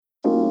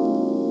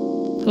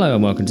Hello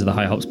and welcome to the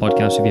High Hops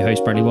Podcast with your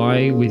host Bradley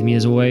Y. With me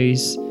as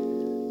always,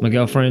 my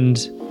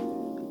girlfriend,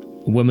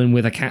 a woman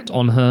with a cat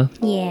on her,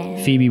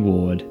 Phoebe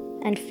Ward.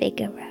 And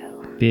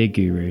Figaro. Beer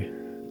guru.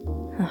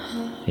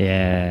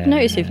 Yeah.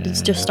 Notice you've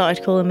just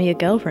started calling me a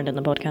girlfriend in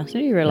the podcast.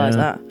 Did you realise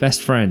that?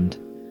 Best friend,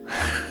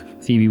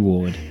 Phoebe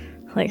Ward.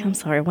 Like, I'm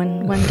sorry,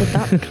 when did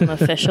that become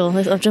official?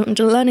 I'm just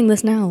learning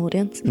this now,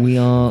 audience. We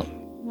are,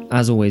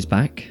 as always,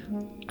 back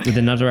with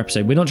another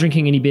episode. We're not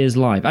drinking any beers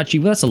live.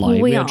 Actually, well, that's a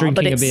lie. We are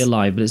drinking a beer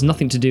live, but it's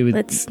nothing to do with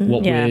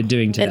what we're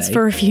doing today. It's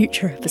for a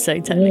future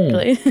episode,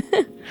 technically.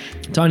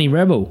 Tiny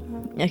Rebel.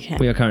 Okay.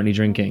 We are currently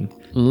drinking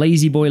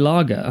Lazy Boy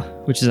Lager,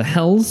 which is a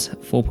Hell's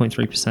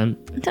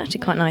 4.3%. It's actually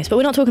quite nice, but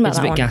we're not talking about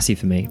that one. It's a bit gassy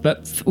for me.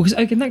 But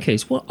in that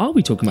case, what are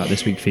we talking about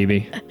this week,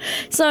 Phoebe?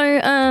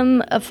 So,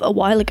 a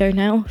while ago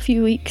now, a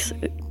few weeks,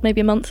 maybe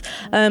a month.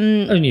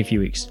 Only a few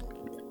weeks.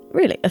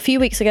 Really? A few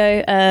weeks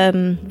ago,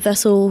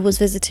 Vessel was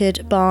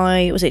visited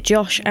by, was it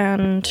Josh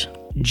and...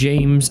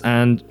 James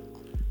and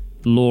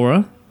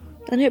Laura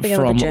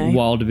from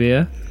Wild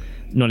Beer.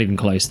 Not even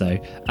close, though.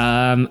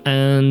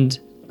 And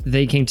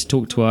they came to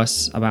talk to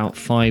us about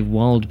 5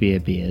 Wild Beer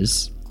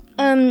beers.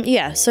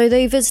 Yeah, so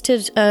they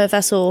visited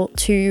Vessel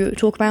to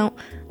talk about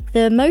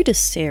the Modus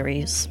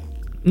series.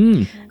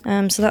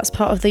 So that's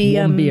part of the...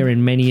 One beer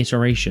in many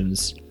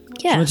iterations.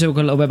 Yeah. Do you want to talk a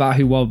little bit about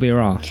who Wild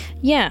Beer are?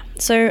 Yeah,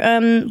 so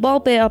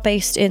Wild Beer are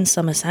based in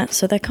Somerset,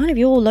 so they're kind of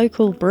your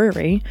local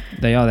brewery.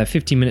 They are. They're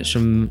 15 minutes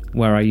from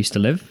where I used to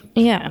live.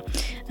 Yeah,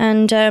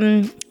 and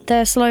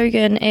their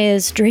slogan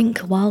is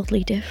 "Drink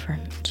wildly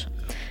different."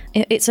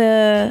 It's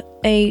a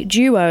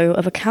duo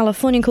of a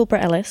Californian called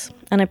Brett Ellis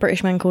and a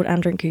British man called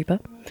Andrew Cooper.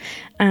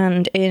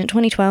 And in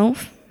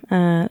 2012,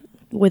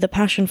 with a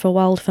passion for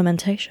wild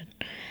fermentation,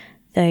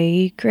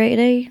 they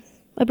created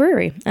a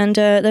brewery. And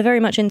they're very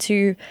much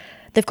into...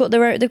 They've got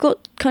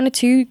kind of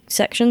 2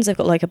 sections. They've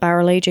got like a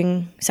barrel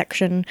aging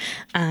section,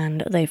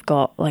 and they've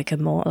got like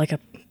a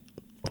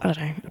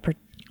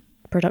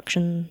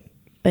production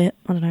bit.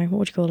 I don't know, what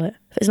would you call it?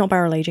 If it's not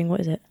barrel aging,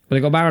 what is it? Well,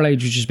 they've got barrel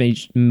age, which is made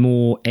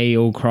more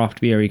ale, craft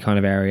beery kind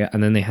of area,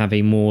 and then they have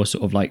a more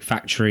sort of like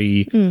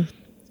factory,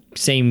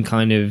 same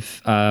kind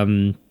of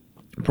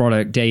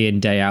product day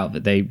in, day out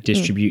that they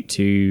distribute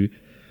to.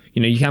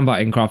 You know, you can buy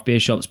it in craft beer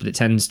shops, but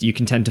you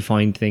can tend to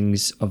find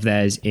things of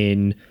theirs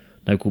in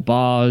local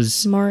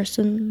bars.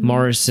 Morrison's.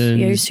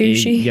 Yo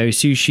Sushi. Yo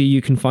Sushi.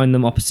 You can find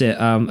them opposite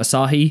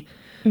Asahi,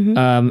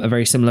 a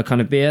very similar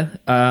kind of beer.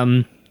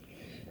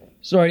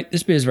 Sorry,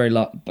 this beer is very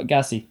light, but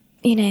gassy.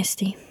 You're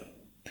nasty.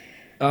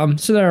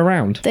 So they're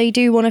around. They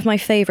do one of my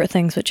favourite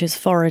things, which is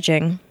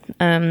foraging.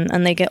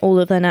 And they get all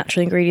of their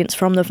natural ingredients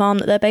from the farm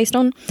that they're based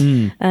on.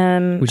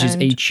 Which is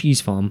a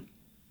cheese farm.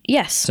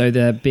 Yes. So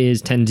their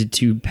beers tended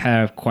to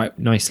pair quite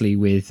nicely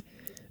with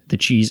the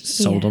cheese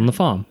sold on the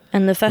farm.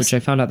 And which I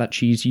found out that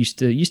cheese used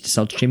to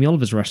sell to Jamie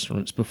Oliver's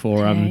restaurants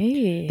before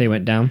they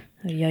went down.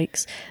 Oh,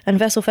 yikes. And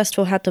Vessel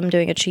Festival had them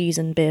doing a cheese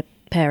and beer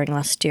pairing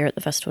last year at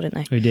the festival,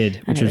 didn't they? We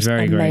did, which was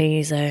very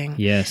amazing. Great.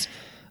 Yes.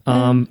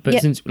 But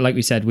since, like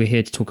we said, we're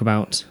here to talk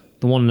about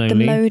the one and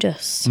only...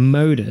 The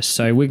Modus.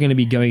 So we're going to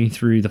be going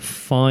through the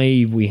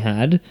 5 we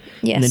had.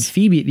 Yes. And then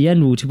Phoebe at the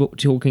end will be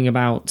talking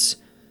about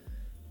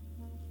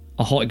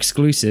a hot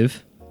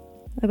exclusive.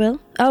 I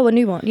will. Oh, a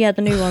new one. Yeah,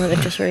 the new one that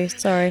they've just released.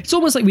 Sorry. It's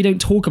almost like we don't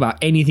talk about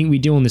anything we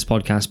do on this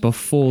podcast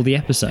before the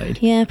episode.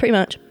 Yeah, pretty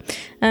much.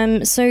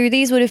 So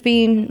these would have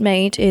been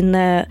made in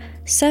their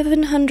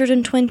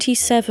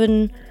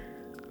 727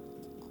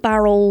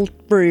 barrel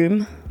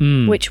room,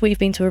 which we've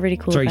been to a really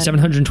cool event.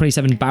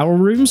 727 barrel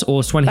rooms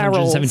or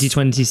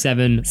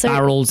 727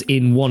 barrels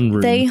in one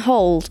room? They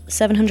hold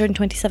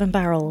 727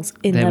 barrels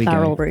in their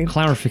barrel room.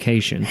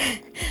 Clarification.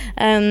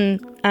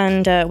 And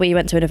we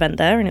went to an event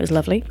there and it was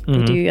lovely.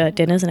 We do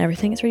dinners and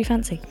everything. It's really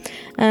fancy.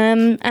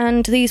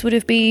 And these would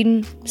have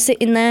been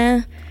sitting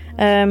there.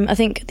 I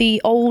think the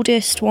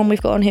oldest one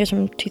we've got on here is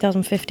from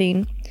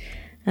 2015.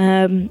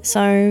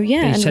 So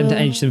yeah, they tend to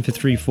age them for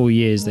 3-4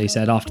 years. They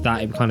said after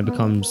that it kind of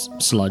becomes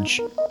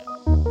sludge.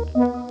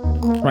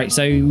 Right.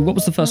 So what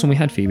was the first one we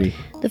had, Phoebe?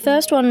 The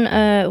first one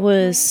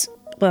was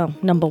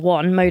number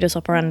 1, Modus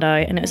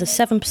Operandi, and it was a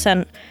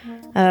 7%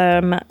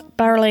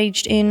 barrel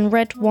aged in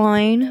red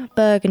wine,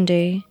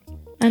 Burgundy,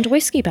 and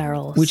whiskey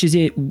barrels. Which is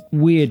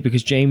weird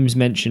because James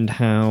mentioned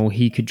how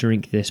he could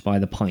drink this by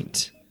the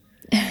pint.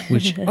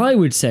 Which I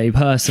would say,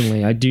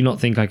 personally, I do not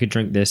think I could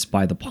drink this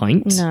by the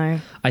pint. No.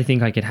 I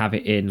think I could have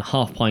it in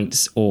half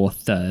pints or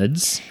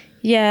thirds.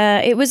 Yeah,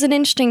 it was an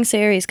interesting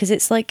series because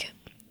it's like...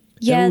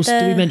 Did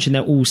we mention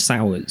they're all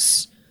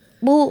sours?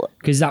 Well...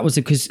 Because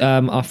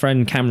our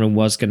friend Cameron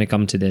was going to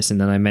come to this and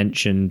then I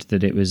mentioned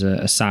that it was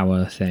a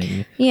sour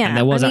thing. Yeah. And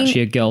there was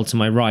actually a girl to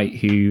my right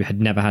who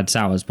had never had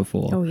sours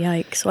before. Oh,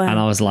 yikes. Wow. And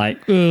I was like,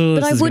 oh,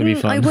 this is going to be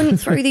fun. I wouldn't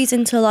throw these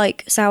into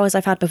like sours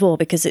I've had before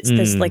because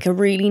there's like a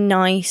really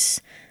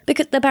nice...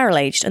 Because they're barrel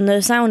aged and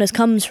the sourness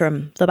comes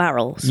from the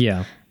barrels.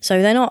 Yeah.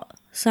 So they're not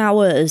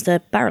sours, they're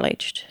barrel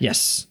aged.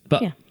 Yes.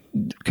 But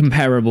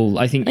comparable.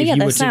 I think if yeah, you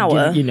they're were to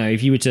sour. give,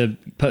 if you were to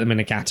put them in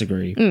a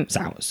category,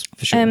 sours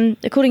for sure.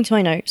 According to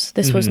my notes,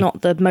 this was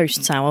not the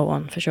most sour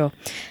one for sure.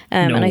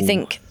 And I No.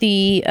 think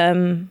the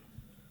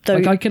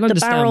I can the understand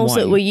barrels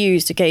why. that were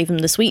used gave them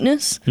the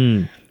sweetness.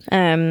 And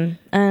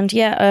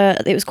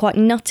it was quite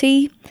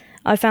nutty.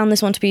 I found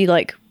this one to be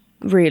like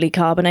really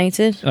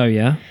carbonated. Oh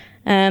yeah.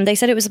 They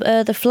said it was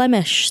the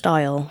Flemish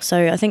style,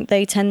 so I think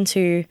they tend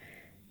to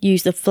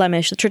use the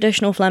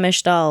traditional Flemish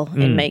style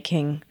in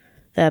making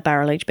their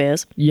barrel-aged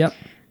beers. Yep.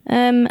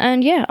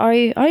 And yeah,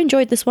 I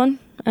enjoyed this one.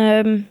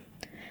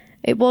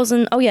 It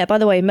wasn't. Oh yeah, by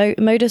the way,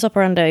 modus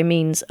operandi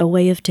means a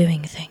way of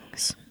doing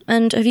things.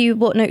 And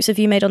what notes have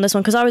you made on this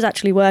one? Because I was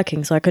actually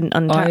working, so I couldn't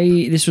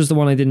untap. This was the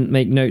one I didn't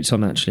make notes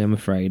on. Actually, I'm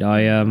afraid.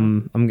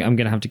 I'm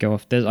gonna have to go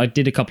off. I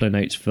did a couple of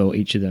notes for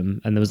each of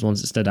them, and there was ones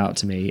that stood out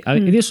to me.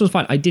 This was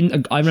fine.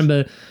 I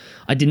remember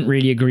I didn't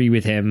really agree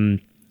with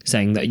him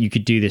saying that you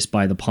could do this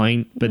by the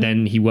pint, but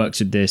then he works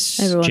with this.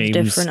 Everyone's James.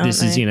 different, aren't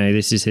This is they?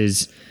 this is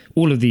his.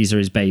 All of these are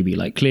his baby.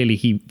 Like clearly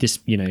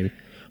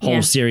whole Yeah.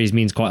 series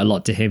means quite a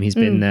lot to him. He's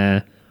been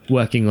there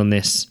working on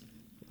this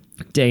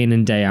day in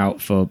and day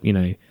out for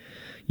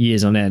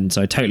years on end,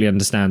 so I totally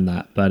understand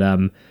that. But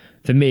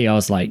for me, I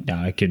was like, no,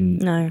 I can.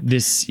 No.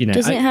 This,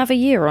 Doesn't it have a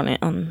year on it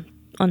on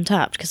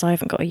Untapped? Because I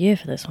haven't got a year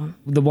for this one.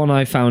 the one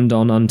I found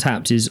on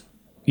Untapped is,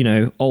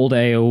 old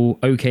ale,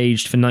 oak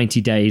aged for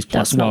 90 days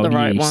plus That's not wild the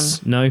right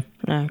yeast. No,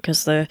 No,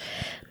 because the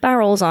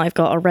barrels I've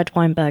got are red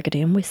wine,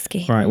 Burgundy, and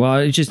whiskey. right. Well,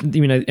 it's just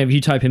if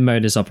you type in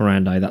modus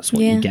operandi, that's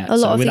what Yeah, you get. a lot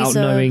So of without these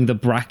are- knowing the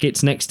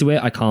brackets next to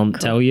it, I can't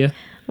tell you.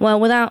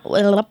 Well,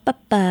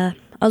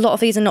 a lot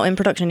of these are not in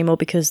production anymore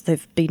because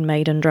they've been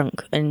made and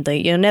drunk, and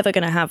you're never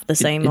going to have the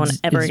same one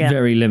ever it's again.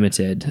 very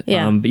limited.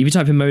 Yeah. But if you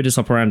type in modus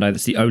operandi,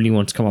 that's the only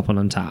one to come up on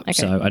Untapped. Okay.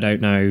 So I don't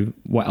know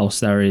what else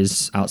there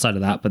is outside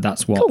of that, but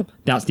that's Cool.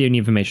 that's the only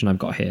information I've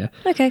got here.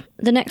 Okay.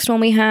 The next one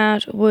we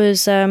had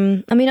was,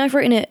 I've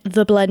written it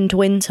the blend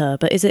winter,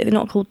 but is it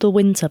not called the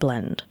winter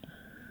blend?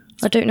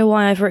 I don't know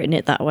why I've written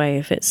it that way.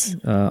 If it's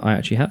I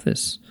actually have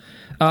this.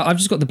 I've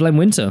just got the Blend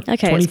Winter.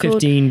 Okay, it's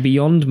 2015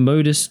 Beyond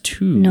Modus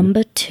 2.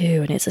 number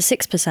 2, and it's a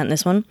 6%.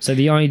 This one. So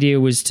the idea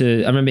was I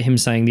remember him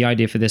saying the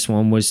idea for this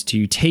one was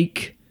to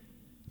take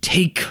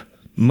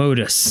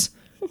Modus,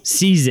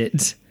 seize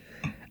it,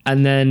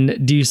 and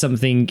then do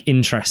something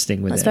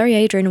interesting with That's it. very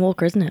Adrian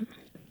Walker, isn't it?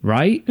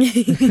 Right?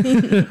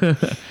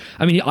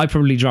 I mean, I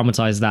probably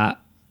dramatized that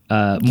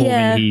more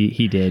Yeah. than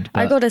he did.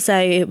 I But gotta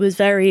say, it was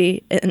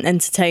very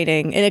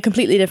entertaining in a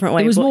completely different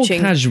way. it was of more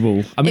watching.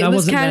 casual. I mean, It I was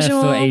wasn't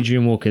casual. there for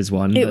Adrian Walker's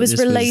one. It but was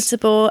this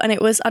relatable, and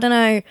it was, I don't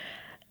know,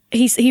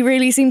 he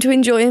really seemed to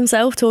enjoy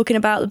himself talking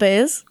about the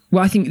beers.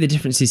 Well, I think the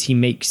difference is he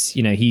makes,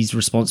 he's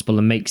responsible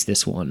and makes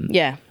this one.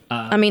 Yeah.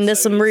 There's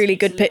some really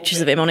good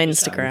pictures of him on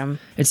Instagram.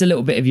 It's a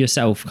little bit of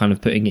yourself kind of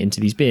putting it into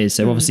these beers.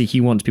 So obviously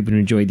he wants people to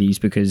enjoy these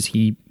because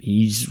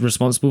he's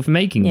responsible for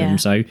making Yeah. them.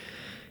 So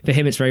for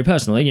him, it's very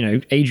personal.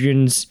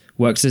 Adrian's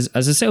works as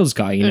a sales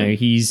guy.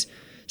 He's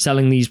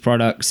selling these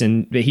products,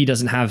 but he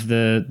doesn't have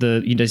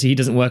he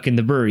doesn't work in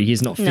the brewery.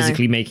 He's not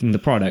physically making the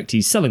product.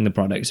 He's selling the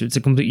product. So it's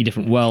a completely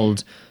different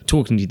world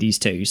talking to these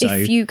two. So,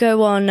 If you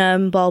go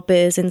on Wild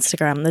Beer's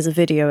Instagram, there's a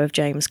video of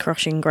James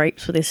crushing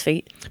grapes with his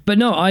feet. but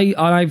no,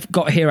 I've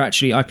got here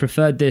actually. I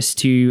preferred this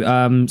to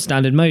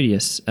standard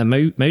Modius.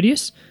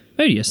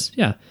 Modius,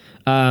 yeah.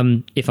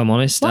 If I'm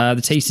honest, What?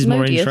 the taste is more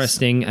Modius?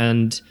 interesting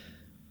and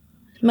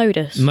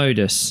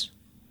Modus.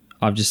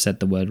 I've just said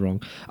the word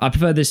wrong. I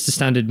prefer this to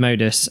standard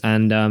Modus,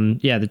 and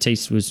the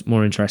taste was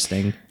more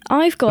interesting.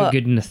 I've But got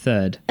good in a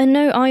third. a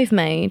note I've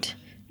made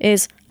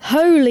is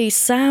holy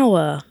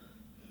sour.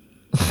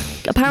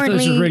 Apparently,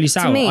 This was really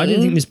sour. to me, I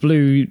didn't think this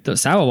blew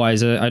sour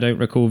wise. I don't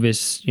recall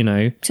this.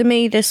 To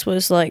me, this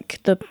was like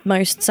the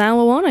most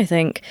sour one. I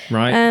think.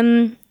 Right.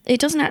 It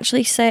doesn't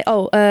actually say.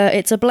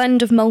 It's a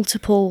blend of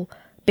multiple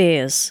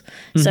beers.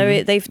 So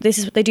they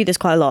do this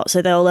quite a lot.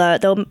 So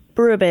they'll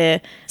brew a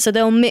beer. So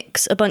they'll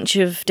mix a bunch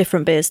of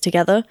different beers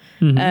together,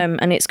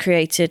 and it's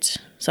created.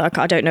 So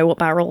I don't know what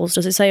barrels.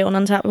 Does it say on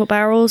Untapped what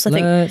barrels? I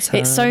think Let's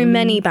it's so have-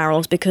 many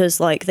barrels because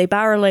like they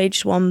barrel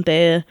aged one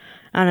beer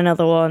and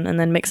another one, and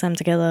then mix them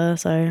together.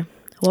 So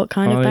what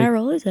kind of I-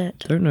 barrel is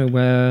it? Don't know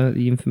where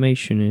the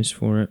information is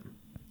for it.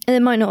 It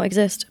might not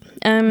exist.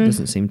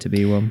 Doesn't seem to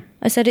be one.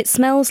 I said it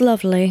smells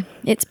lovely.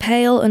 It's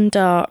pale and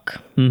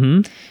dark.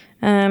 Mm-hmm.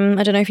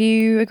 I don't know if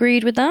you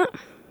agreed with that.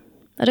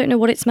 I don't know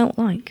what it smelt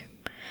like.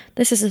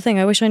 This is the thing.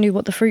 I wish I knew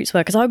what the fruits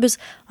were because I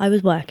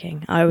was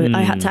working.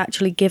 I had to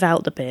actually give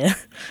out the beer,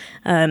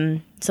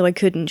 so I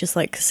couldn't just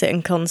like sit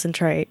and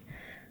concentrate.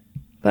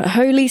 But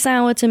holy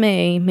sour to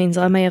me means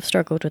I may have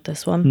struggled with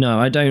this one. No,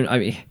 I don't.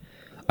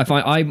 I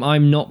find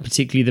I'm not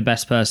particularly the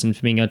best person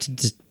for being able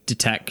to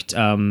detect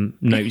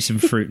notes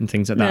of fruit and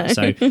things like that. No.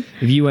 So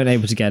if you weren't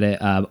able to get it,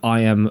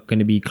 I am going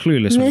to be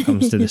clueless when it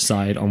comes to this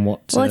side on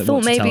what. Well, I what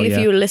thought to tell maybe if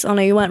you were listening, oh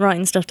no, you weren't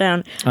writing stuff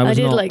down. I was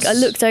did not. like I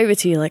looked over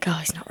to you like, oh,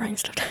 he's not writing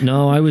stuff down.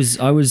 No, I was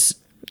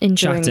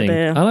enjoying chatting. the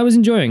beer. And I was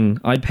enjoying.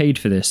 I'd paid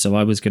for this, so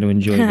I was going to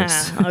enjoy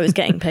this. I was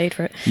getting paid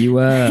for it. You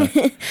were.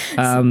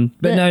 But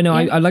no,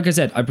 I like I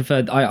said,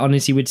 I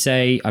honestly would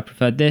say I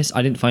preferred this.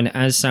 I didn't find it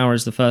as sour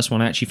as the first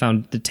one. I actually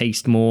found the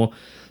taste more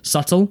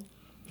subtle.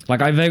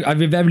 Like I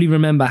vividly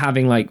remember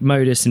having like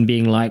Modus and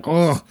being like,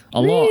 oh,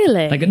 a lot.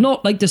 Really? Like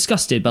not like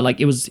disgusted, but like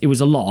it was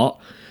a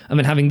lot. And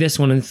then having this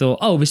one and thought,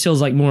 oh, this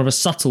feels like more of a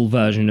subtle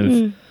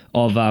version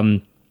of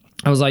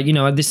I was like,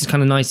 this is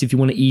kind of nice if you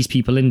want to ease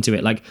people into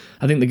it. Like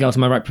I think the girl to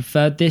my right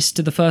preferred this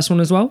to the first one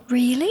as well.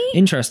 Really?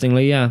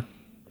 Interestingly, yeah.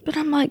 But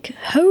I'm like,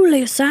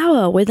 holy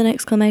sour with an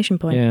exclamation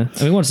point. Yeah.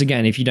 I mean, once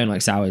again, if you don't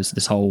like sours,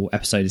 this whole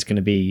episode is going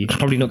to be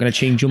probably not going to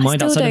change your mind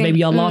still outside of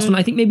maybe our last one.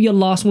 I think maybe your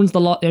last one's the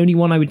only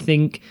one I would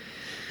think,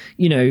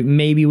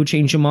 maybe would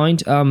change your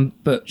mind.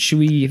 But should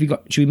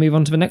we move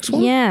on to the next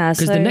one? Yeah.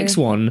 Because the next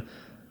one,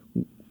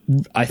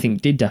 I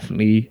think, did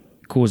definitely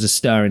cause a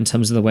stir in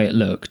terms of the way it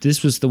looked.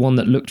 This was the one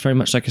that looked very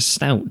much like a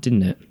stout,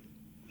 didn't it?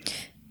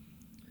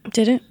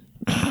 Did it?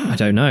 I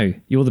don't know.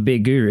 You're the beer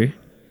guru.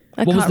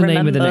 I What was can't the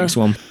name of the remember. next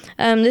one?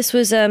 This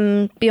was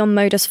Beyond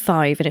Modus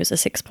 5 and it was a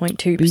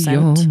 6.2%.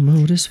 Beyond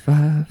Modus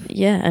 5.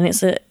 Yeah, and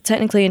it's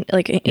technically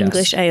like an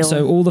English ale.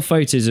 So all the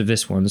photos of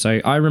this one. So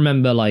I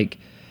remember like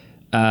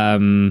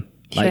you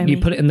me.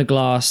 put it in the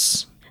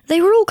glass.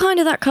 They were all kind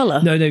of that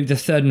colour. No, the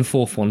third and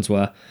fourth ones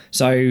were.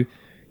 So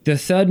the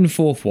third and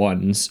fourth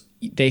ones,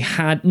 they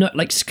had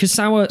because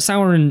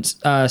sour and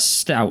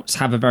stouts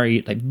have a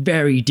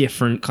very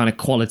different kind of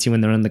quality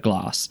when they're in the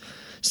glass.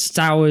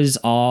 Sours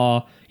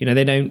are,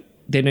 they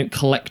don't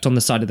collect on the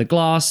side of the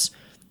glass.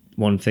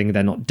 One thing,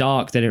 they're not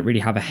dark. They don't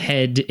really have a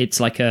head. It's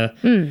like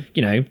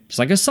it's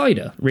like a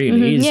cider,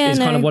 really. Is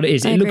kind of what it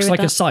is. It looks like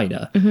a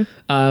cider.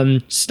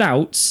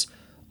 Stouts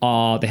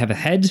they have a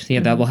head.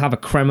 They'll have a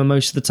crema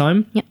most of the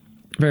time. Yep.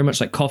 Very much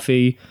like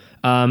coffee.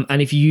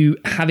 And if you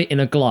have it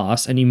in a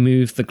glass and you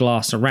move the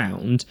glass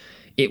around,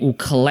 it will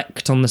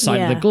collect on the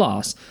side of the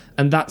glass.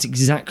 And that's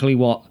exactly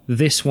what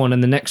this one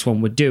and the next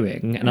one were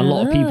doing. And a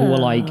lot of people were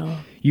like,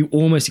 you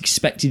almost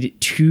expected it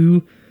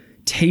to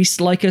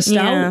taste like a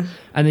stout,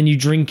 and then you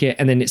drink it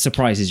and then it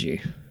surprises you.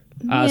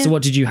 So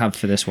what did you have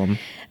for this one?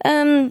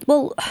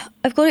 Well,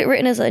 I've got it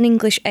written as an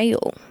English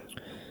ale.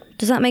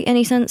 Does that make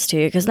any sense to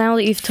you? Because now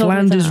that you've told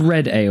Flanders me that,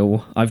 Red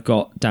Ale I've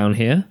got down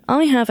here.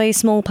 I have a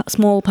small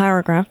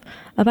paragraph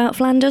about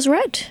Flanders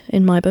Red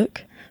in my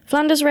book.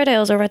 Flanders Red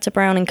ales are red to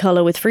brown in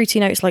colour with fruity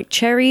notes like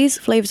cherries,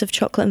 flavours of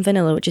chocolate and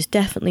vanilla, which is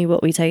definitely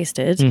what we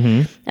tasted.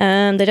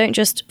 They don't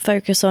just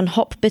focus on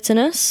hop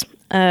bitterness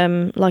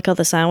like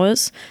other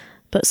sours,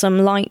 but some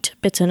light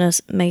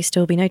bitterness may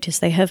still be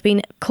noticed. They have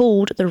been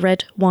called the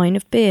red wine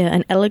of beer,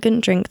 an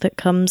elegant drink that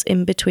comes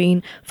in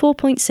between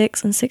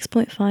 4.6 and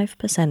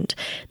 6.5%.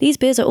 These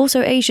beers are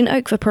also aged in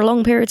oak for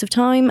prolonged periods of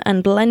time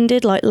and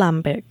blended like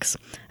lambics,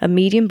 a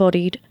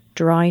medium-bodied,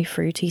 dry,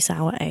 fruity,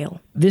 sour ale.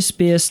 This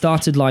beer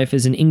started life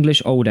as an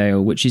English old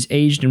ale, which is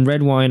aged in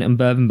red wine and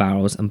bourbon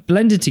barrels and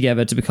blended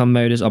together to become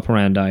modus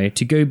operandi.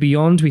 To go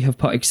beyond, we have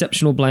put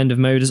exceptional blend of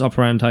modus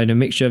operandi and a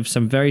mixture of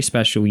some very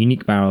special,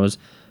 unique barrels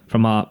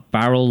from our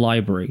barrel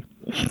library.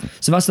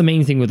 So that's the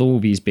main thing with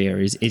all these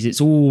beers, is it's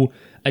all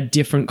a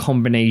different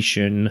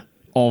combination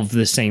of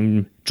the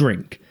same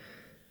drink.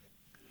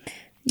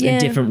 In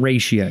different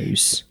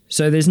ratios.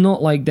 So there's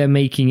not like they're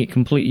making it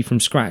completely from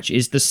scratch.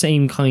 It's the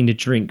same kind of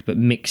drink, but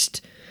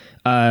mixed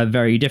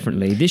very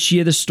differently. This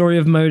year, the story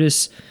of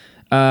Modus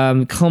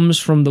comes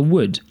from the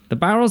wood. The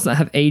barrels that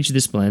have aged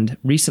this blend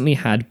recently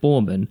had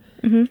bourbon,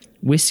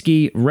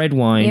 whiskey, red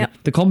wine,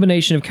 the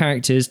combination of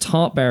characters,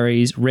 tart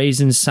berries,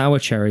 raisins, sour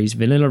cherries,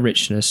 vanilla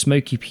richness,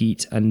 smoky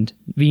peat, and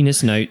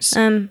Venus notes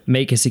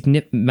make a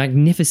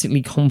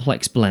magnificently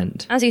complex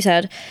blend. As you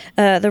said,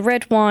 the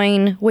red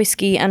wine,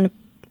 whiskey, and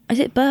is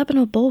it bourbon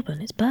or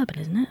bourbon? It's bourbon,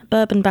 isn't it?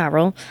 Bourbon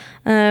barrel.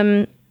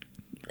 Kind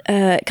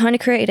of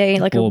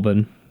created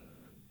Bourbon.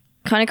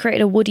 Kind of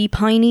created a woody,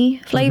 piney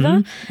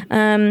flavour.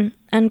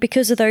 And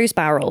because of those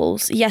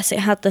barrels, yes, it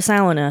had the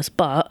sourness,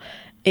 but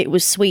it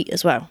was sweet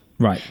as well.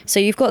 Right. So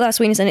you've got that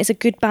sweetness and it's a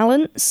good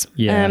balance.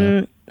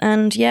 Yeah.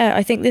 And yeah,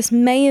 I think this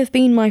may have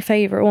been my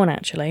favourite one,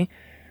 actually,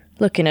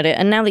 looking at it.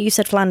 And now that you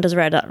said Flanders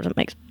Red, that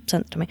makes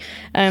sense to me.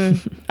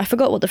 I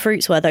forgot what the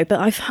fruits were, though,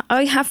 but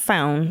I have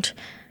found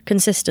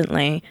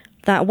consistently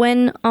that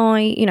when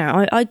I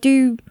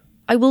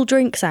will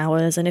drink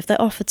sours, and if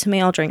they're offered to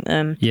me, I'll drink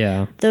them.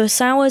 Yeah. The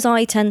sours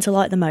I tend to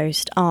like the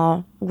most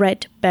are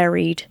red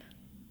berried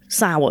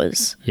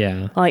sours.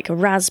 Yeah. Like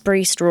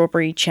raspberry,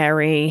 strawberry,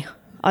 cherry.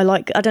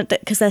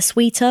 Because they're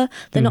sweeter.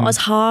 They're not as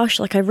harsh.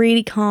 Like I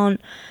really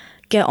can't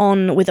get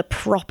on with a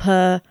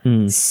proper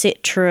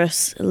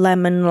citrus,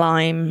 lemon,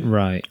 lime.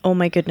 Right. Oh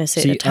my goodness,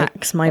 it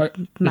attacks my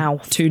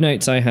mouth. The two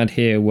notes I had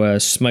here were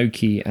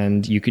smoky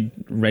and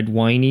red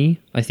winey,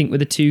 I think were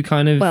the two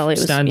kind of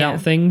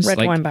standout things. Red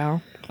wine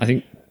barrel. I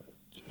think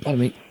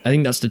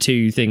that's the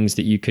two things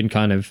that you can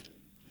kind of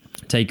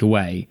take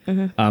away.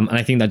 And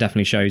I think that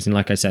definitely shows in,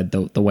 like I said,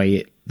 the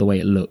way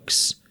it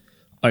looks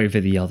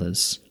over the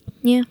others.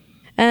 Yeah.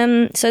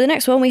 So the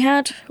next one we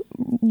had,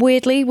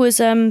 weirdly, was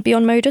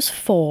Beyond Modus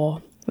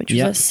 4, which was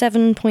Yep. at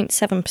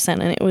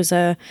 7.7%, and it was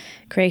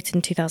created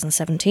in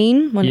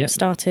 2017 when Yep. it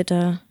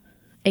started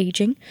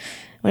aging,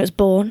 when it was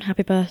born.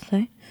 Happy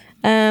birthday.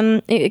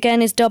 It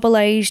again is double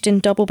aged in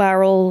double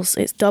barrels.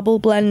 It's double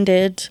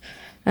blended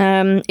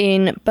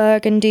in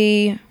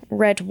Burgundy,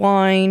 red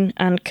wine,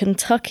 and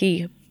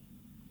Kentucky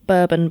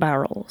bourbon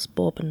barrels.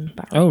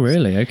 Oh,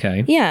 really?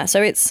 Okay. Yeah,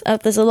 so it's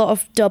there's a lot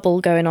of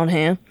double going on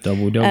here.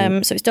 Double.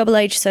 So it's double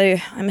aged. So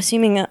I'm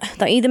assuming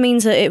that either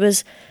means that it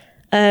was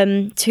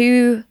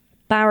 2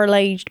 barrel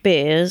aged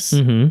beers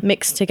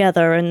mixed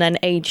together and then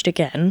aged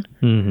again,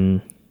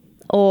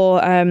 or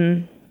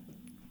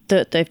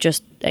that they've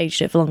just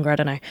aged it for longer. I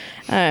don't know.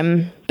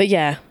 But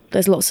yeah,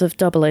 there's lots of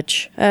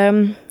doubleage.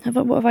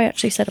 What have I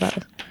actually said about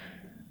this?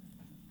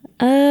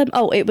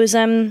 It was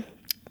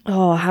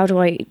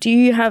do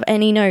you have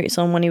any notes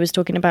on when he was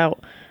talking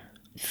about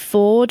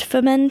Ford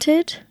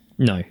fermented?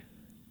 No.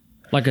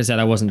 Like I said,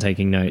 I wasn't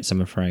taking notes, I'm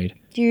afraid.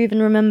 Do you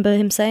even remember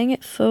him saying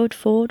it? Ford?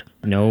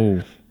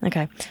 No.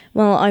 Okay.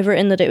 Well, I've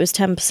written that it was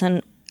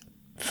 10%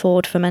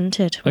 Ford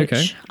fermented, which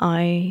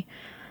Okay.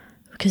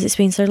 because it's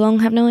been so long,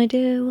 have no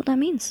idea what that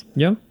means.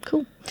 Yeah.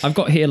 Cool. I've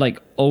got here like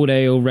old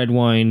ale, red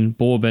wine,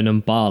 bourbon,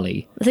 and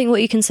barley. I think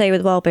what you can say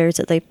with wild beer is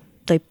that they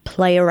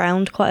play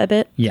around quite a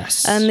bit.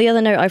 Yes. The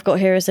other note I've got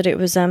here is that it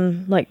was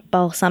like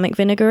balsamic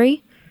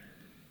vinegary.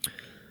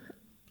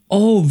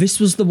 Oh, this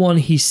was the one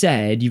he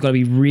said you've got to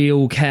be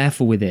real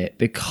careful with it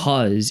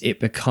because it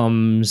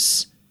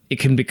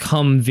can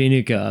become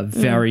vinegar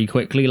very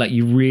quickly. Like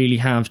you really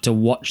have to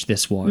watch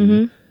this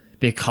one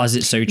because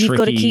it's so tricky. You've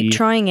got to keep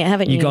trying it,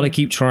 haven't you? You got to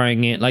keep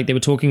trying it. Like they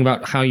were talking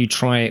about how you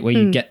try it, where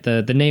you get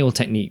the nail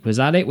technique. Was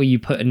that it? Where you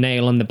put a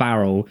nail on the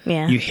barrel,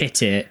 you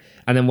hit it,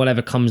 and then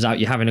whatever comes out,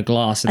 you have in a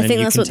glass, and I then think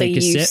you that's can what they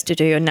take a used sip. to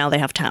do, and now they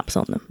have taps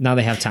on them. Now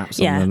they have taps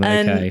on them.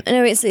 Okay.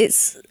 No,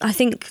 it's. I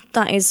think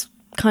that is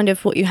kind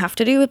of what you have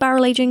to do with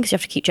barrel aging because you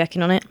have to keep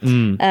checking on it.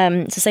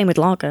 It's the same with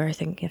lager. I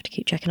think you have to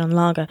keep checking on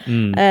lager.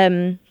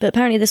 But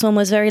apparently this one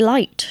was very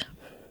light.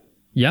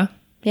 Yeah.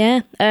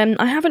 Yeah.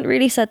 I haven't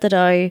really said that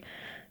I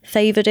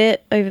favoured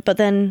it over, but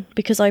then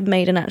because I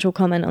made an actual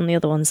comment on the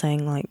other one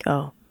saying like,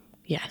 oh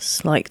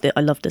yes, like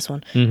I love this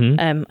one.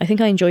 I think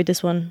I enjoyed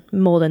this one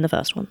more than the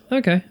first one.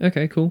 Okay,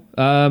 cool.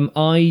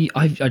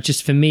 I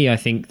just for me, I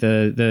think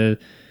the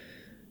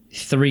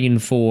 3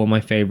 and 4 are my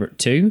favourite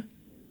too,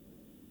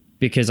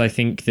 because I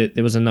think that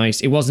there was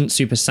it wasn't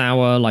super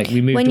sour. Like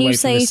we moved When away you from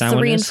say the sourness.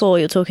 3 and 4,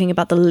 you're talking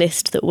about the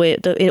list that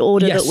in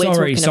order that we're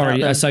talking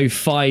about them. So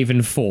 5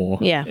 and 4.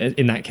 Yeah.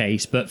 In that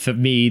case, but for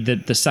me,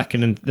 the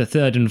second and the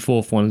third and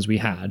fourth ones we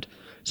had.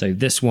 So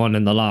this one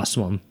and the last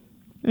one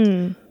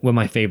were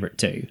my favourite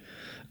too.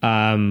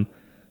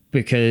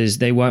 Because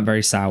they weren't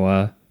very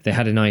sour. They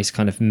had a nice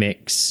kind of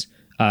mix.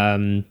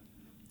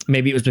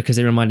 Maybe it was because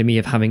they reminded me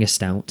of having a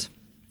stout.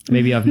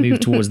 Maybe I've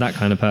moved towards that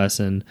kind of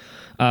person.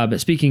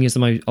 But speaking of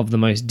the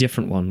most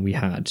different one we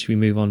had, should we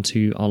move on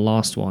to our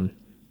last one?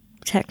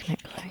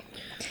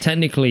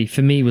 Technically,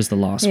 for me, was the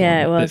last one.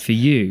 Yeah, it was. But for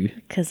you...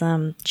 Because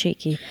I'm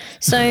cheeky.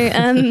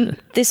 So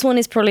this one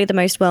is probably the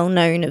most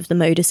well-known of the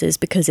Moduses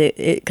because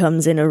it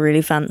comes in a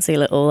really fancy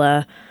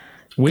little...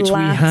 Which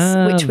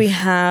glass, we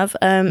have.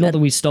 Not that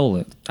we stole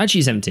it. Actually,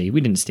 it's empty.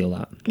 We didn't steal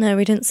that. No,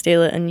 we didn't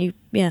steal it, and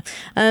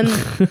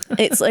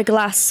it's a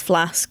glass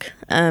flask.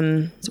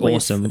 It's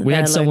awesome. We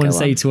had someone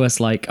say to us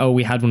like, "Oh,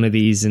 we had one of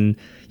these, and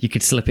you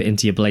could slip it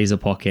into your blazer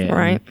pocket.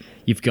 Right. And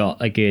you've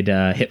got a good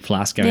hip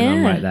flask going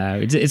on right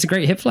there. It's a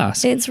great hip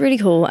flask. It's really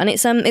cool, and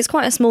it's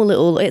quite a small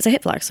little. It's a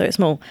hip flask, so it's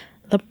small.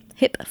 The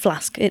hip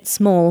flask, it's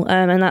small,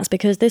 and that's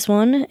because this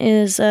one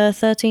is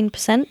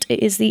 13%.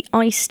 It is the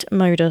iced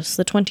Modus,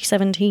 the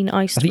 2017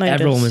 iced I think Modus.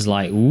 everyone was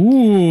like,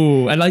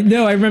 "Ooh!" And like,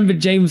 no, I remember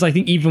James. I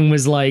think even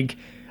was like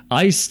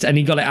iced, and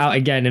he got it out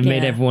again and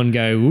made everyone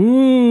go,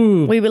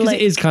 "Ooh!" We were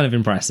like, it is kind of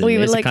impressive.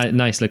 It's a kind of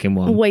nice looking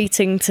one.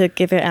 Waiting to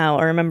give it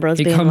out. I remember us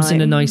being like, it comes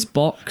in a nice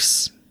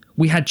box.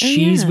 We had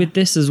cheese with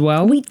this as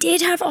well. We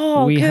did have,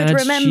 good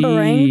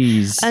remembering.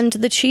 Cheese. And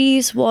the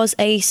cheese was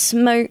a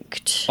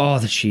smoked... Oh,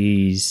 the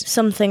cheese.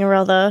 Something or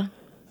other.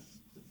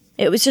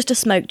 It was just a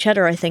smoked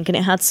cheddar, I think, and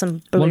it had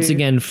some blue. Once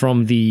again,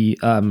 from the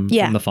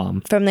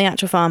farm. From the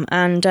actual farm.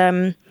 And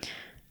I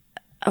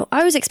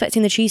was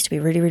expecting the cheese to be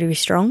really, really, really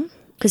strong.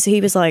 Because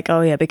he was like,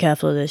 "Oh yeah, be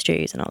careful of this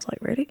cheese," and I was like,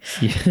 "Really?"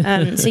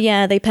 Yeah. So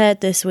yeah, they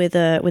paired this with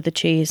the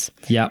cheese.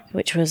 Yeah.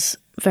 Which was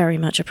very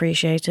much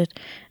appreciated.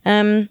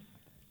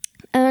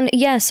 And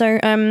yeah, so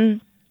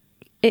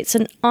it's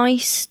an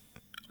iced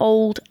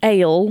old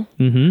ale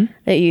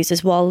that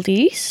uses wild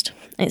yeast.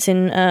 It's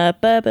in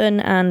bourbon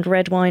and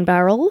red wine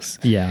barrels.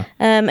 Yeah.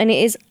 And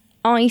it is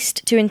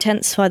iced to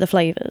intensify the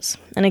flavours.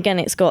 And again,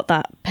 it's got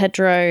that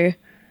Pedro...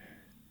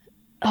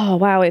 Oh,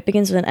 wow, it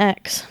begins with an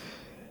X.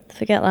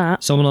 Forget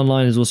that. Someone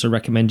online has also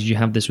recommended you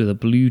have this with a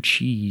blue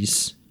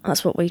cheese.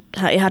 That's what it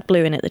had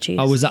blue in it, the cheese.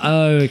 Oh, was that?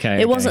 Oh,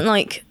 okay. It wasn't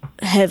like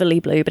heavily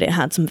blue, but it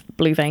had some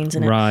blue veins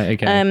in it. Right,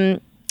 okay.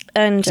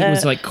 And it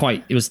was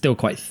it was still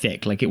quite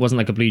thick. Like it wasn't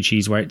like a blue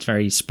cheese where it's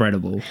very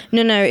spreadable.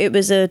 No, it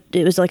was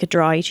like a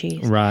dry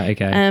cheese. Right,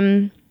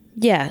 okay.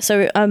 Yeah,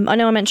 so I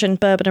know I mentioned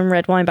bourbon and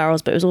red wine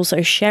barrels, but it was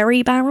also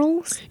sherry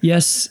barrels.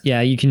 Yes,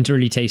 yeah, you can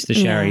really taste the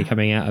sherry Yeah.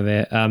 coming out of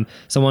it.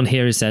 Someone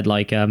here has said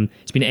like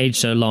it's been aged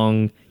so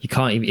long you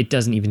can't even, it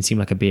doesn't even seem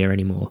like a beer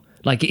anymore.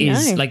 Like it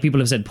is No. like people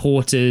have said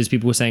porters,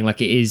 people were saying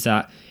like it is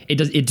that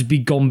it's be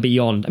gone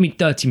beyond. I mean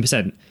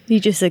 13%. You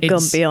just said gone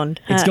It's-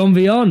 beyond. It's gone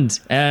beyond.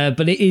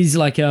 But it is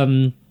like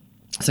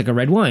it's like a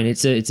red wine.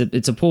 It's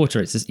a porter.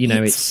 It's just,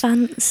 It's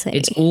fancy.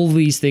 it's all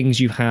these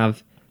things you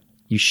have.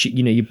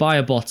 You buy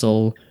a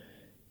bottle,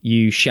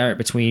 you share it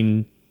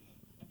between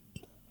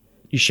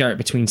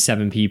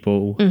 7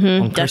 people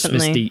on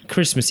definitely.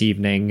 Christmas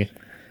evening,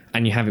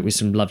 and you have it with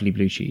some lovely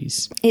blue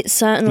cheese. It's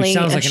certainly Which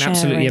sounds a like an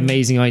absolutely sharing.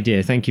 amazing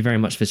idea. Thank you very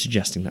much for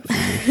suggesting that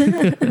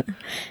for me.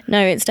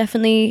 No, it's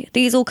definitely,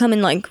 these all come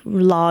in like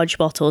large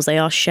bottles. They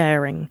are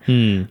sharing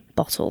Hmm.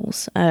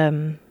 bottles.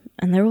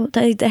 And they're all,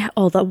 they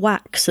the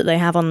wax that they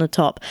have on the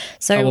top.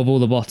 So, Of all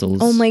the bottles.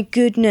 oh my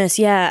goodness,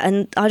 yeah.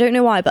 And I don't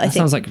know why, but I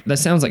think That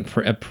sounds like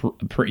a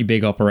pretty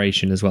big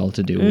operation as well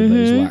to do all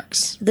those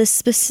wax. the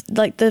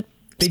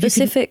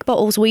specific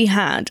bottles we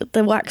had,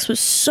 the wax was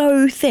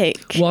so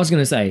thick. Well, I was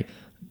going to say,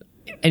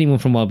 anyone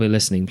from Wild Beer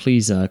listening,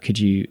 please could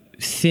you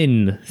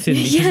thin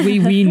because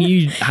we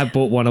knew had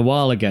bought one a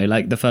while ago,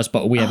 like the first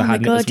bottle we ever Oh had, my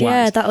and it was God, yeah,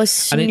 waxed. that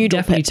was and it noodle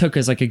definitely pit. took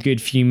us like a good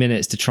few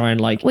minutes to try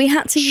and like We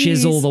had to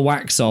chisel use- the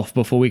wax off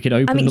before we could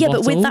open I mean, the yeah,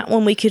 bottle. but with that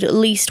one, we could at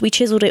least, we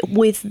chiseled it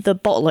with the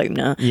bottle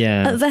opener.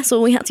 Yeah. At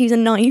Vessel, we had to use a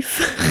knife.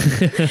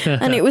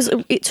 And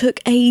it took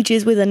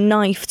ages with a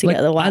knife to Like,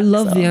 get the wax I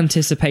love the off.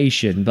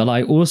 anticipation, but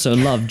I also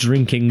love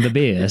drinking the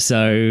beer.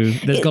 So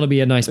there's got to be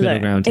a nice middle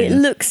Look, ground it here.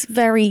 looks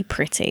very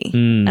pretty.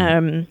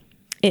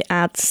 It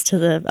adds to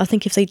the, I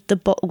think if the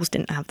bottles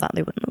didn't have that,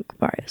 they wouldn't look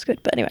very as good.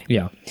 But anyway.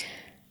 Yeah.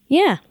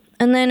 Yeah.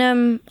 And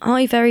then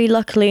I very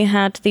luckily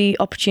had the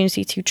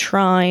opportunity to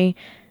try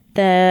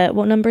their,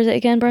 what number is it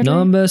again, Bradley?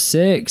 Number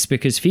 6,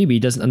 because Phoebe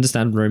doesn't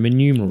understand Roman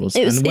numerals.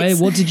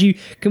 What did you?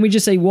 Can we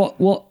just say what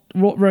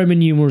Roman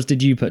numerals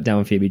did you put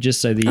down, Phoebe?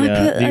 Just so the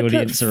I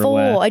audience put are 4.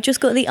 aware. I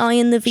just got the I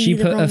and the V She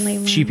the put wrong way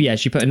round.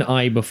 she put an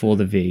I before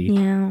the V.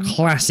 Yeah.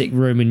 Classic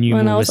Roman numeral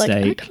And I was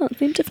mistake. like, I can't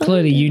seem to find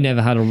Clearly, it. you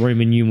never had a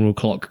Roman numeral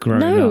clock growing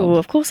No, up.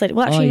 of course I did.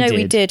 Well, actually, I no,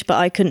 we did. did, but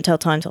I couldn't tell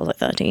time till I was like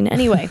 13.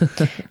 Anyway,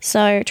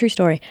 so true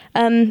story.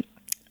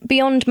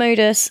 Beyond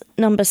Modus,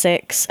 number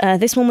 6.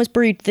 This one was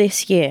brewed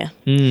this year.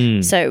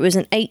 So it was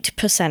an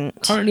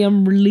 8%. Currently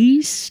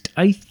unreleased,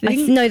 I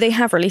think. No, they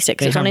have released it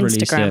because it's on have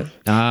released Instagram. it.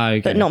 Ah,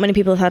 okay. But not many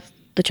people have had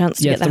the chance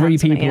to Yeah, get their 3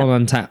 hands on it people yet.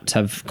 on Untapped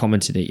have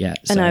commented it yet.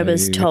 And I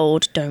was so-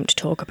 told, don't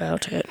talk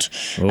about it.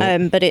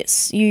 Oh. But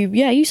it's,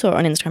 you saw it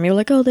on Instagram. You were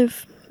like, oh,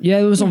 they've... Yeah,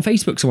 it was on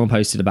Facebook. Someone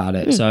posted about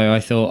it, so I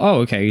thought,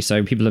 oh, okay.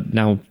 So people are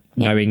now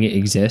knowing it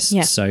exists,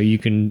 Yeah. so you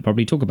can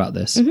probably talk about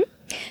this.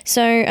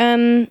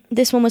 So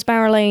this one was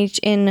barrel aged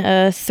in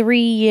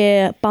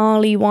 3-year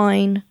barley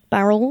wine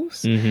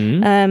barrels.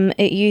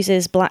 It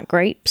uses black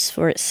grapes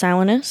for its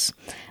sourness,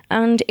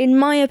 and in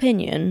my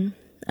opinion,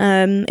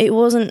 it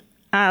wasn't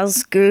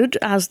as good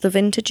as the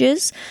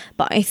vintages,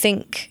 but I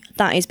think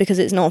that is because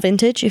it's not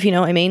vintage, if you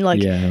know what I mean.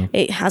 Like, Yeah.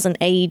 it hasn't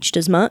aged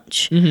as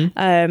much.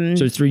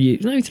 So 3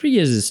 years. No, 3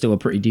 years is still a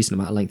pretty decent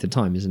amount of length of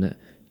time, isn't it?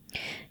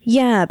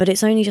 Yeah, but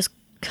it's only just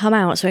come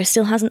out, so it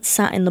still hasn't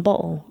sat in the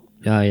bottle.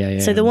 Yeah.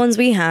 So the ones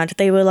we had,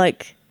 they were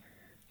like,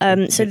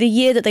 so the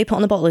year that they put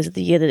on the bottle is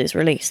the year that it's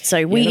released.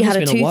 So we that had must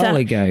have been a while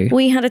ago.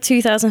 we had a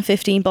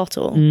 2015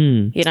 bottle.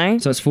 You know,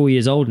 So it's 4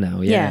 years old now.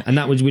 Yeah, Yeah. and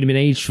that would have been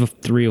aged for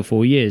 3 or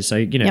 4 years. So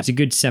it's a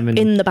good 7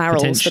 In the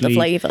barrels for the potentially-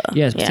 flavour.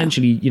 Yeah, it's Yeah.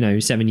 potentially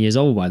 7 years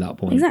old by that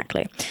point.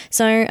 exactly.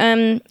 So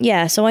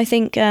so I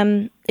think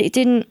it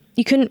didn't.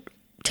 You couldn't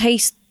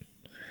taste.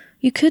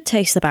 You could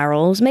taste the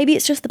barrels. Maybe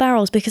it's just the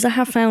barrels, because I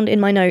have found in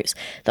my notes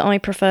that I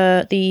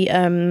prefer the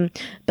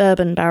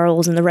bourbon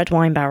barrels and the red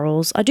wine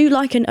barrels. I do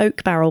like an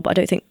oak barrel, but I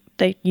don't think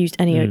they used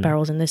any oak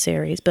barrels in this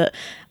series. But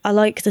I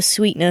like the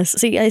sweetness.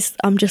 See,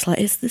 I'm just like,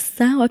 is this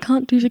sour? I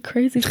can't do the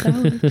crazy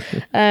sour.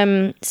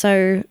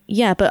 So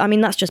yeah, but I mean,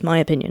 that's just my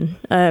opinion.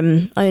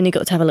 I only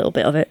got to have a little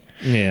bit of it.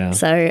 Yeah.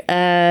 So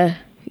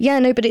yeah,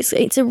 no, but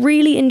it's a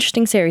really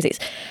interesting series.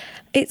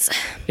 It's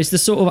It's the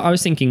sort of, I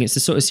was thinking, it's the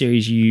sort of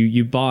series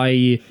you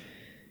buy,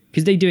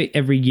 because they do it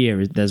every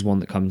year. There's one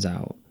that comes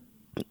out.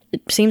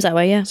 it seems that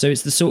way, yeah. So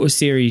it's the sort of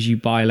series you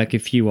buy like a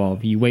few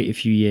of, you wait a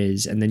few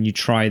years, and then you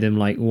try them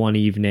like one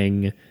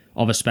evening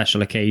of a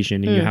special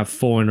occasion, and you have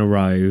 4 in a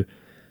row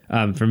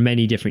from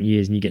many different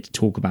years, and you get to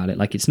talk about it.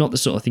 Like, it's not the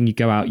sort of thing you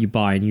go out, you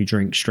buy, and you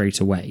drink straight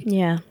away.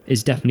 Yeah.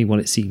 It's definitely what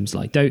it seems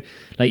like. Don't,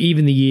 like,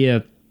 even the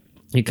year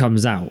it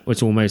comes out,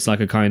 it's almost like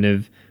a kind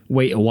of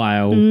wait a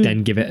while,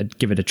 then give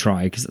it a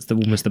try, because that's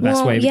almost the best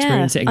Well, way of yeah,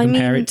 experiencing it, I and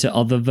compare mean- it to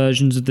other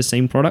versions of the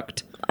same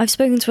product. I've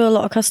spoken to a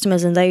lot of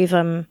customers, and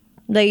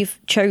they've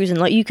chosen,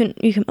 like, you can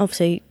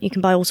obviously you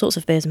can buy all sorts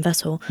of beers in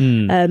Vessel,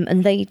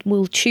 and they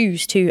will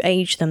choose to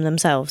age them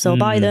themselves. They'll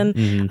buy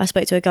them. I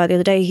spoke to a guy the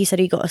other day. He said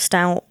he got a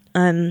stout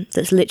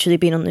that's literally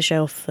been on the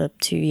shelf for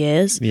 2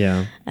 years.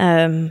 Yeah.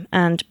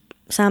 And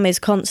Sam is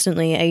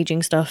constantly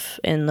aging stuff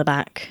in the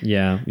back.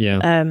 Yeah.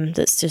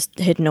 That's just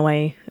hidden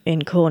away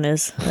in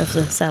corners of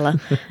the cellar.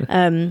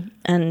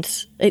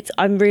 And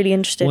I'm really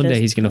interested. One day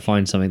he's going to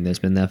find something that's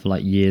been there for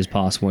like years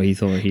past what he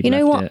thought he'd You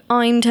know left what it.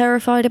 I'm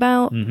terrified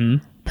about?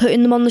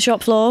 Putting them on the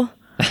shop floor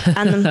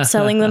and then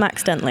selling them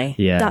accidentally.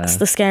 Yeah. That's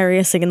the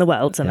scariest thing in the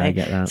world to me. I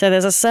get that. So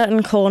there's a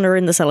certain corner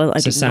in the cellar that I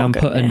So do Sam, not go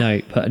put a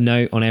near.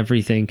 note on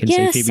everything and say,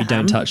 Yes, Phoebe, Sam.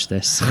 don't touch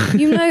this.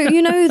 You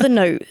know the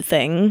note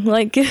thing.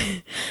 Like,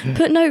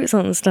 put notes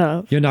on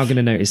stuff. You're now going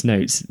to notice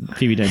notes.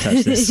 Phoebe, don't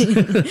touch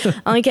this.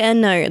 I get a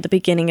note at the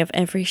beginning of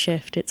every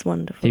shift. It's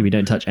wonderful. Phoebe,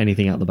 don't touch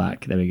anything out the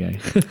back. There we go.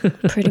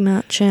 Pretty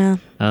much, yeah.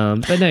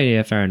 But no,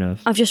 yeah, fair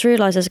enough. I've just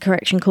realised there's a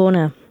correction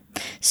corner.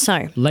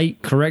 So,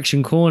 Late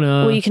correction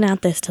corner. well, you can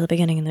add this to the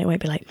beginning and then it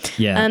won't be late.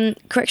 Yeah.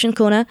 Correction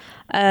corner.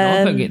 No,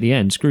 I'm putting it at the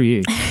end. Screw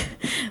you.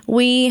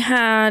 We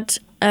had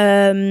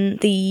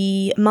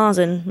the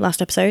Marzen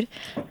last episode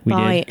We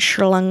by did.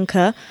 Sri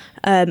Lanka.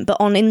 But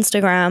on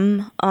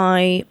Instagram,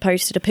 I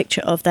posted a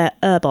picture of their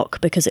Urbok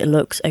because it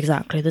looks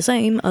exactly the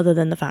same, other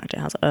than the fact it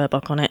has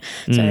Urbok on it.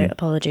 So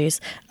apologies.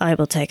 I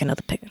will take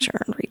another picture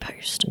and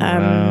repost.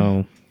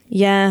 Wow.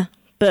 Yeah,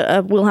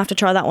 but we'll have to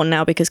try that one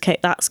now because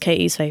that's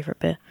Katie's favourite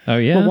beer. Oh,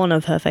 yeah? Well, one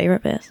of her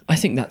favourite beers. I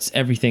think that's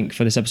everything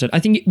for this episode. I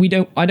think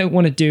I don't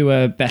want to do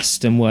a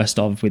best and worst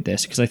of with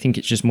this because I think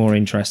it's just more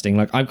interesting.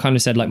 Like I've kind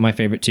of said, like my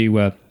favorite two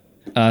were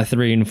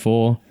 3 and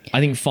 4.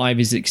 I think 5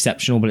 is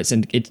exceptional, but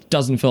it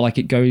doesn't feel like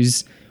it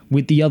goes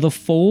with the other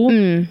 4.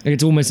 Like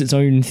it's almost its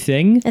own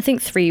thing. I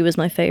think 3 was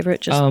my favourite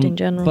just in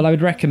general. But I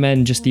would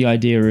recommend just the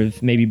idea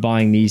of maybe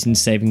buying these and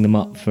saving them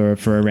up for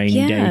a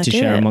rainy day to do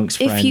share it. amongst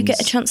friends. If you get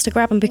a chance to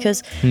grab them,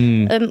 because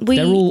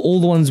They're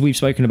all the ones we've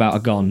spoken about are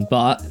gone,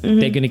 but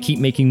they're going to keep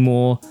making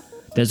more.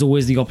 There's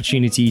always the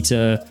opportunity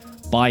to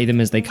buy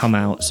them as they come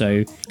out,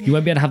 so you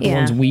won't be able to have the Yeah.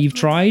 ones we've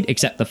tried,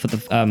 except for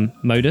the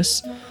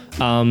Modus.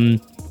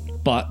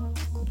 But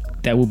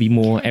there will be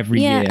more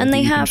every year. and that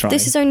they you can have. try.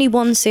 This is only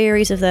one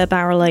series of their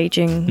barrel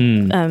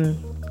aging,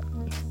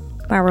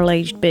 barrel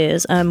aged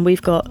beers.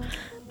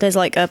 There's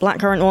like a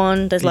blackcurrant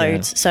one. There's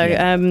loads. So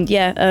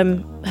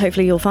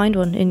hopefully you'll find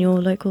one in your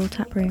local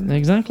tap room.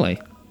 Exactly.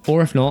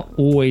 Or if not,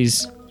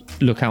 always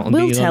look out on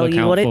We'll the tell lookout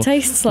you what for, it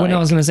tastes Well, like. no, I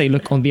was going to say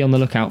be on the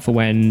lookout for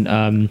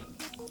when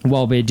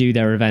Wild Beer do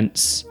their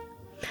events.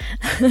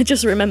 I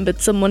just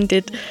remembered someone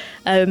did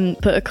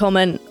put a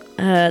comment.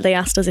 They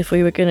asked us if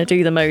we were going to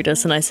do the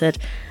Modus, and I said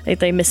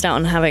they missed out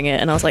on having it,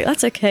 and I was like,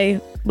 "That's okay.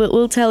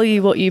 We'll tell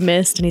you what you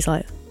missed." And he's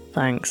like,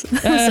 "Thanks."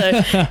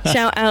 So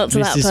shout out to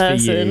This that is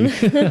person.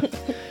 for you.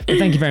 But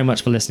thank you very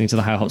much for listening to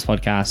the High Hops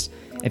podcast.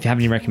 If you have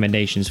any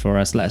recommendations for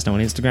us, let us know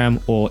on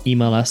Instagram or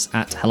email us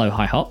at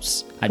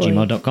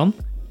hellohighhops@gmail.com.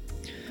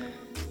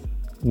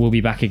 We'll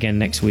be back again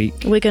next week.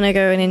 We're going to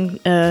go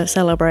and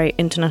celebrate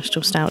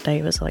International Stout Day.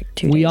 It was like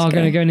 2 days We are ago.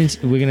 going to go in.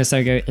 We're going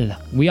to go.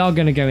 We are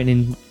going to go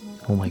in.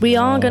 Oh my god. We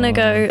are going to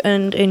go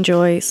and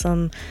enjoy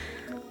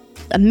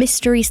a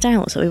mystery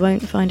stout that we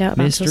won't find out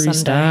about until mystery Sunday.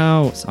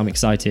 stouts. I'm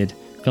excited.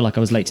 Feel like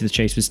I was late to the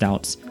chase with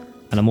stouts,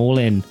 and I'm all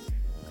in.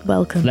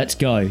 Welcome. Let's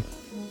go.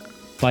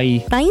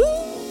 Bye. Bye.